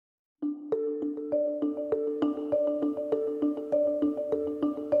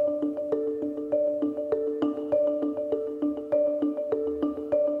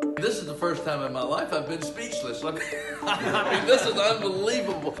first time in my life I've been speechless. I mean, this is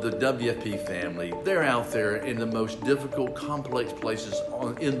unbelievable. The WFP family, they're out there in the most difficult, complex places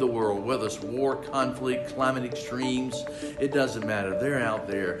in the world, whether it's war, conflict, climate extremes, it doesn't matter. They're out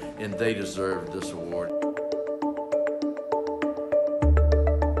there and they deserve this award.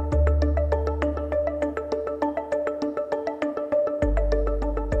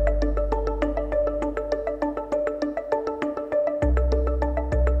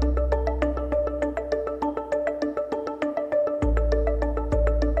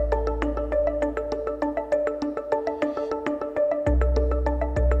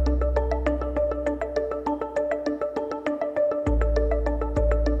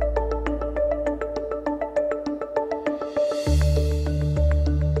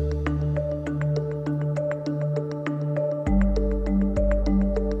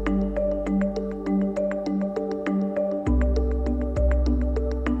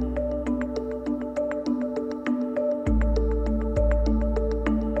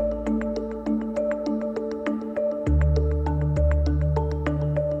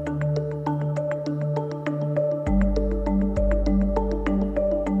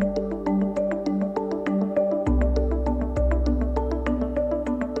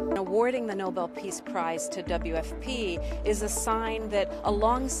 Awarding the Nobel Peace Prize to WFP is a sign that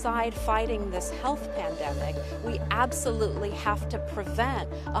alongside fighting this health pandemic, we absolutely have to prevent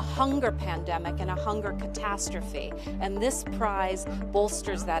a hunger pandemic and a hunger catastrophe. And this prize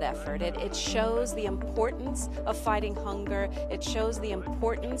bolsters that effort. It shows the importance of fighting hunger. It shows the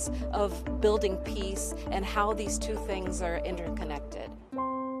importance of building peace and how these two things are interconnected.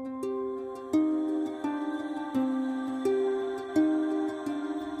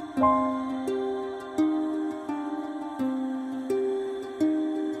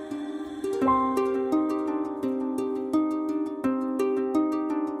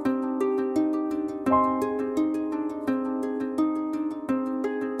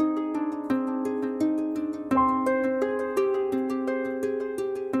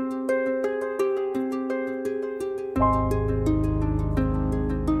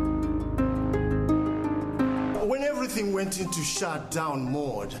 When everything went into shutdown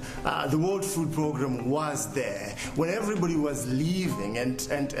mode, the World Food Program was there. When everybody was leaving and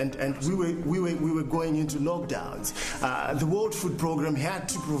we were going into lockdowns, the World Food Program had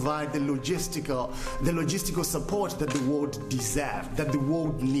to provide the logistical support that the world deserved, that the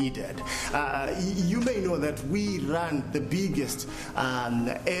world needed. You may know that we ran the biggest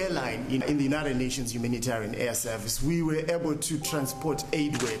airline in the United Nations Humanitarian Air Service. We were able to transport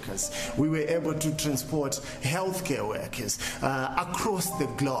aid workers. We were able to transport healthcare workers across the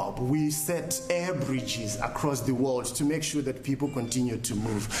globe. We set air bridges across the world to make sure that people continue to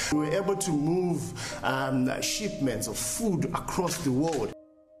move. We were able to move shipments of food across the world.